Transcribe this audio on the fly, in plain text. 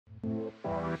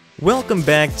Welcome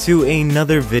back to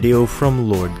another video from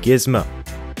Lord Gizmo.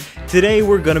 Today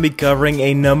we're going to be covering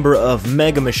a number of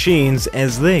mega machines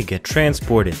as they get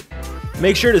transported.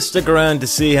 Make sure to stick around to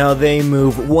see how they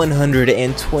move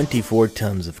 124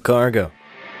 tons of cargo.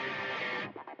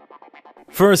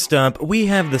 First up, we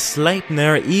have the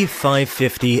SLEIPNER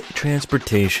E550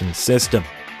 transportation system.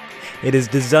 It is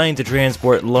designed to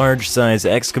transport large-size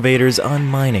excavators on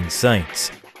mining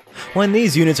sites. When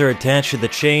these units are attached to the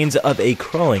chains of a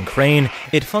crawling crane,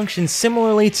 it functions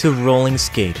similarly to rolling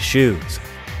skate shoes.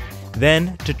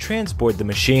 Then, to transport the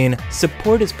machine,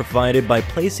 support is provided by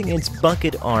placing its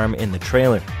bucket arm in the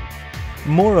trailer.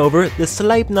 Moreover, the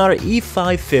SLEIPNER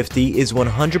E550 is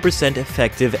 100%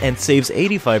 effective and saves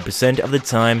 85% of the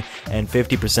time and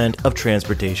 50% of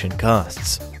transportation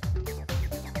costs.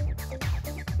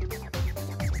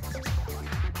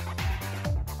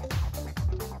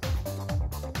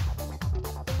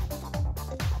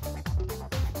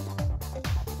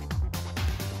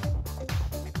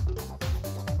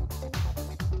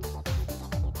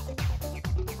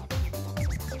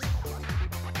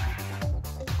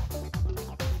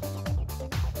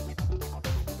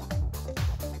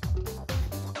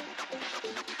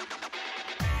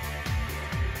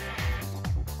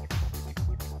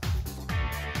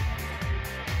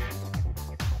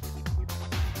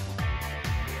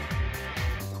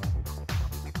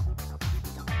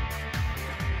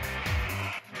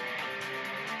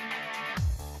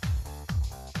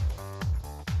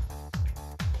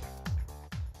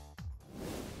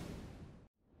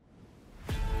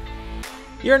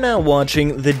 You're now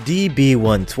watching the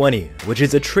DB120, which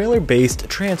is a trailer-based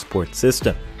transport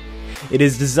system. It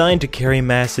is designed to carry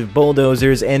massive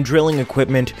bulldozers and drilling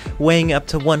equipment weighing up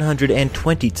to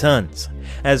 120 tons,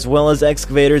 as well as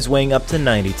excavators weighing up to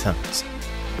 90 tons.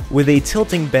 With a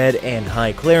tilting bed and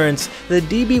high clearance, the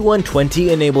DB120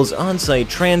 enables on-site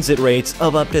transit rates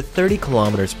of up to 30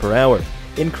 km per hour,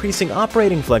 increasing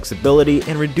operating flexibility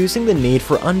and reducing the need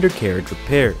for undercarriage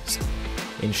repairs.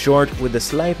 In short, with the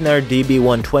SLEIPNER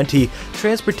DB120,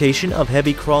 transportation of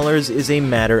heavy crawlers is a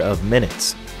matter of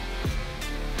minutes.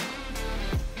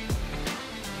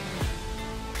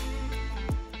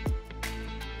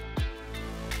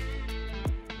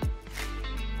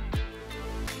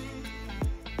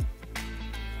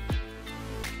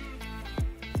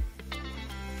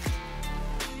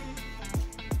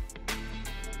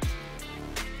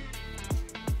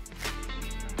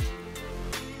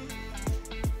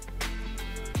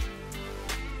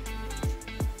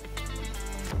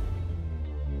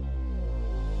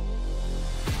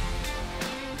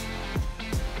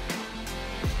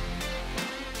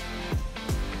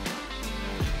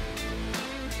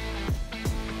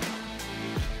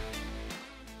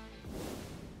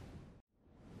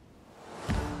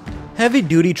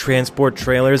 Heavy-duty transport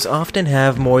trailers often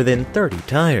have more than 30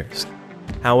 tires.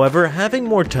 However, having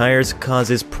more tires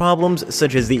causes problems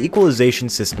such as the equalization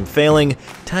system failing,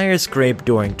 tire scrape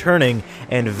during turning,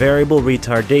 and variable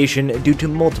retardation due to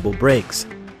multiple brakes.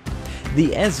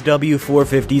 The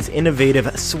SW450's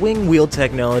innovative swing wheel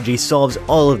technology solves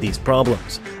all of these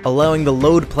problems, allowing the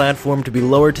load platform to be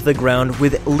lowered to the ground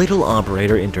with little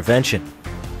operator intervention.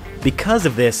 Because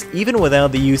of this, even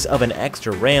without the use of an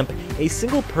extra ramp, a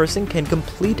single person can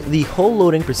complete the whole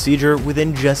loading procedure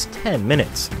within just 10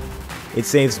 minutes. It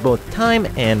saves both time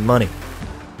and money.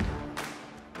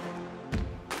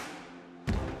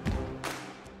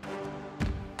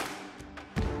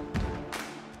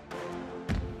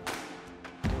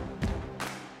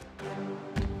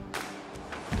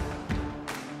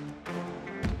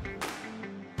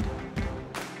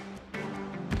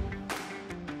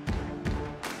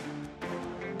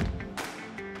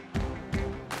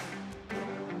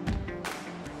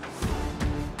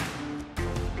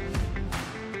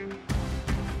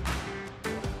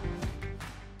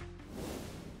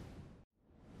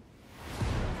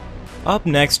 Up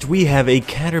next, we have a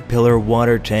Caterpillar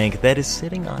water tank that is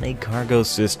sitting on a cargo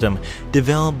system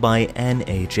developed by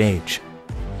NHH.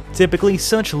 Typically,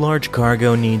 such large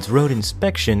cargo needs road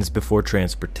inspections before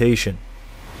transportation.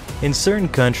 In certain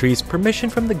countries,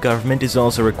 permission from the government is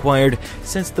also required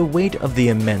since the weight of the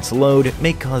immense load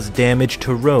may cause damage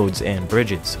to roads and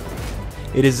bridges.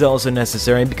 It is also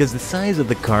necessary because the size of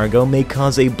the cargo may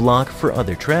cause a block for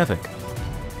other traffic.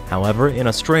 However, in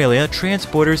Australia,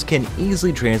 transporters can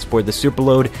easily transport the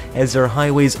superload as their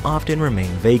highways often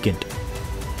remain vacant.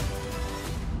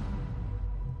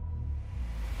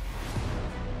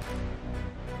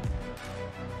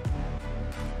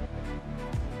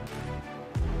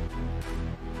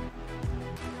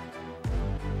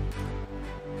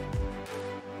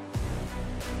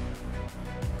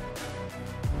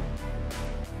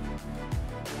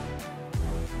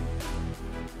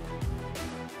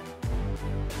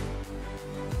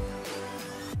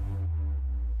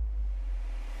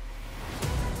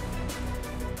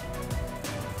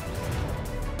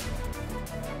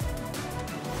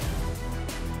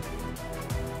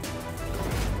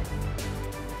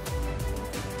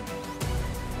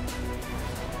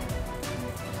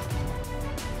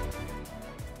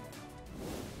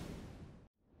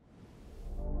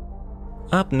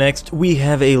 Up next, we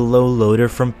have a low loader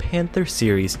from Panther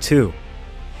Series 2.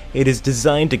 It is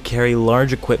designed to carry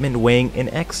large equipment weighing in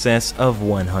excess of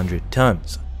 100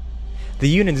 tons. The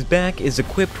unit's back is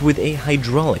equipped with a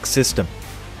hydraulic system.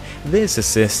 This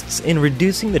assists in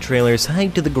reducing the trailer's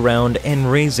height to the ground and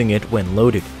raising it when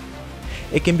loaded.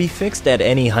 It can be fixed at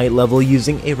any height level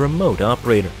using a remote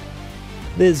operator.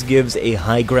 This gives a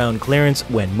high ground clearance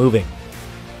when moving.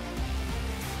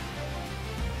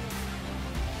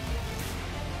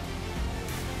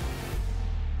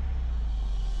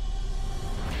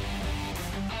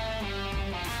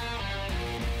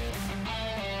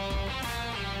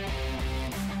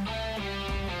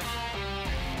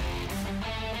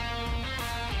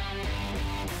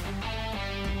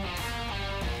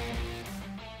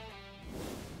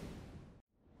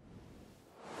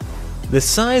 The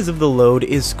size of the load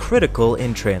is critical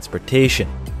in transportation.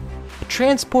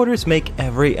 Transporters make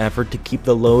every effort to keep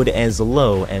the load as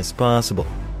low as possible.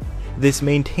 This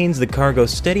maintains the cargo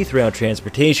steady throughout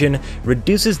transportation,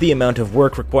 reduces the amount of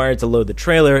work required to load the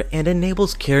trailer, and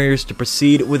enables carriers to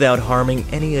proceed without harming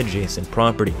any adjacent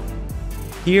property.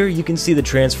 Here you can see the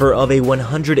transfer of a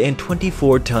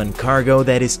 124-ton cargo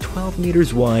that is 12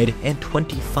 meters wide and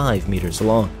 25 meters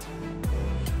long.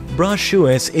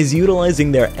 Broshuis is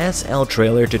utilizing their SL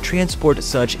trailer to transport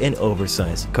such an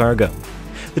oversized cargo.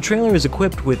 The trailer is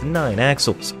equipped with 9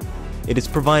 axles. It is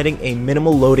providing a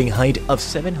minimal loading height of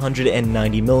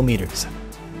 790 millimeters.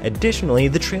 Additionally,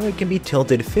 the trailer can be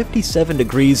tilted 57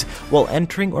 degrees while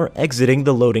entering or exiting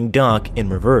the loading dock in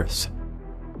reverse.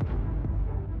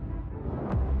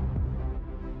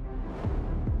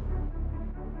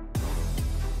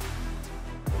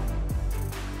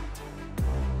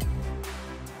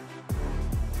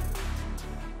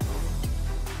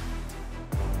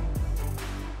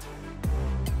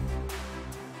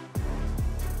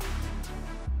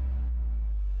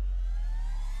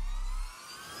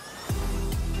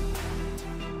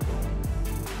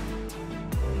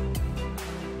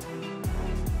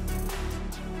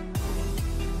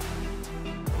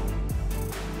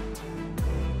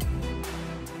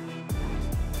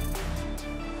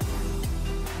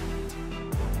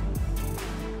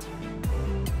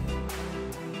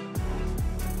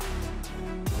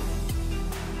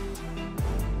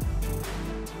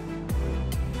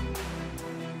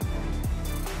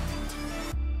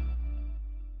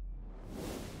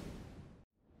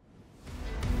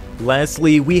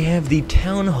 Lastly, we have the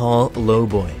TownHaul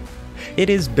Lowboy.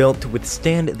 It is built to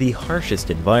withstand the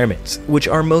harshest environments, which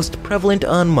are most prevalent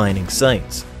on mining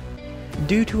sites.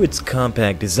 Due to its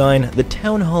compact design, the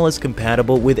TownHaul is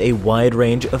compatible with a wide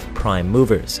range of prime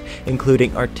movers,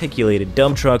 including articulated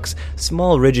dump trucks,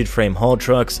 small rigid frame haul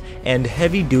trucks, and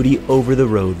heavy-duty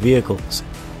over-the-road vehicles.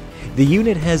 The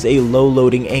unit has a low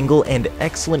loading angle and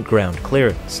excellent ground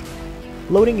clearance.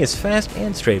 Loading is fast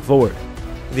and straightforward.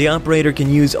 The operator can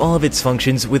use all of its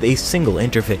functions with a single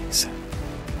interface.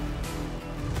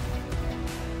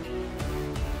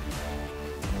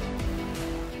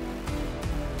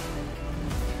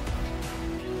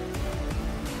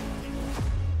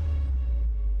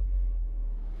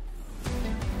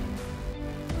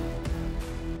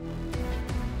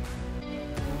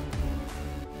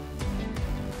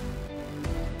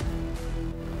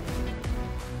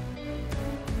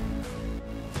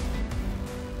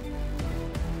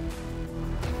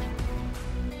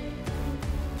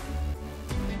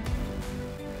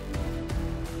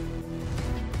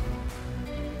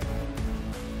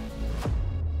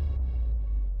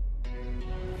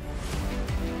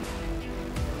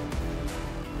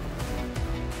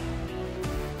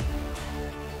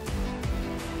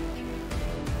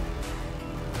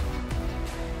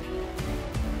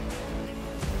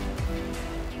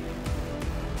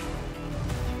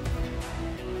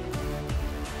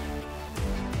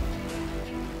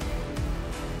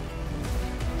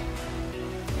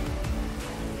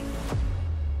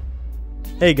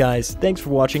 Hey guys, thanks for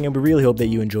watching and we really hope that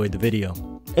you enjoyed the video.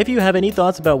 If you have any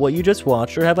thoughts about what you just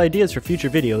watched or have ideas for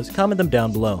future videos, comment them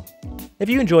down below. If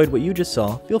you enjoyed what you just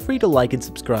saw, feel free to like and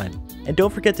subscribe. And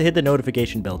don't forget to hit the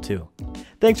notification bell too.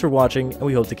 Thanks for watching and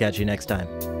we hope to catch you next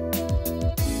time.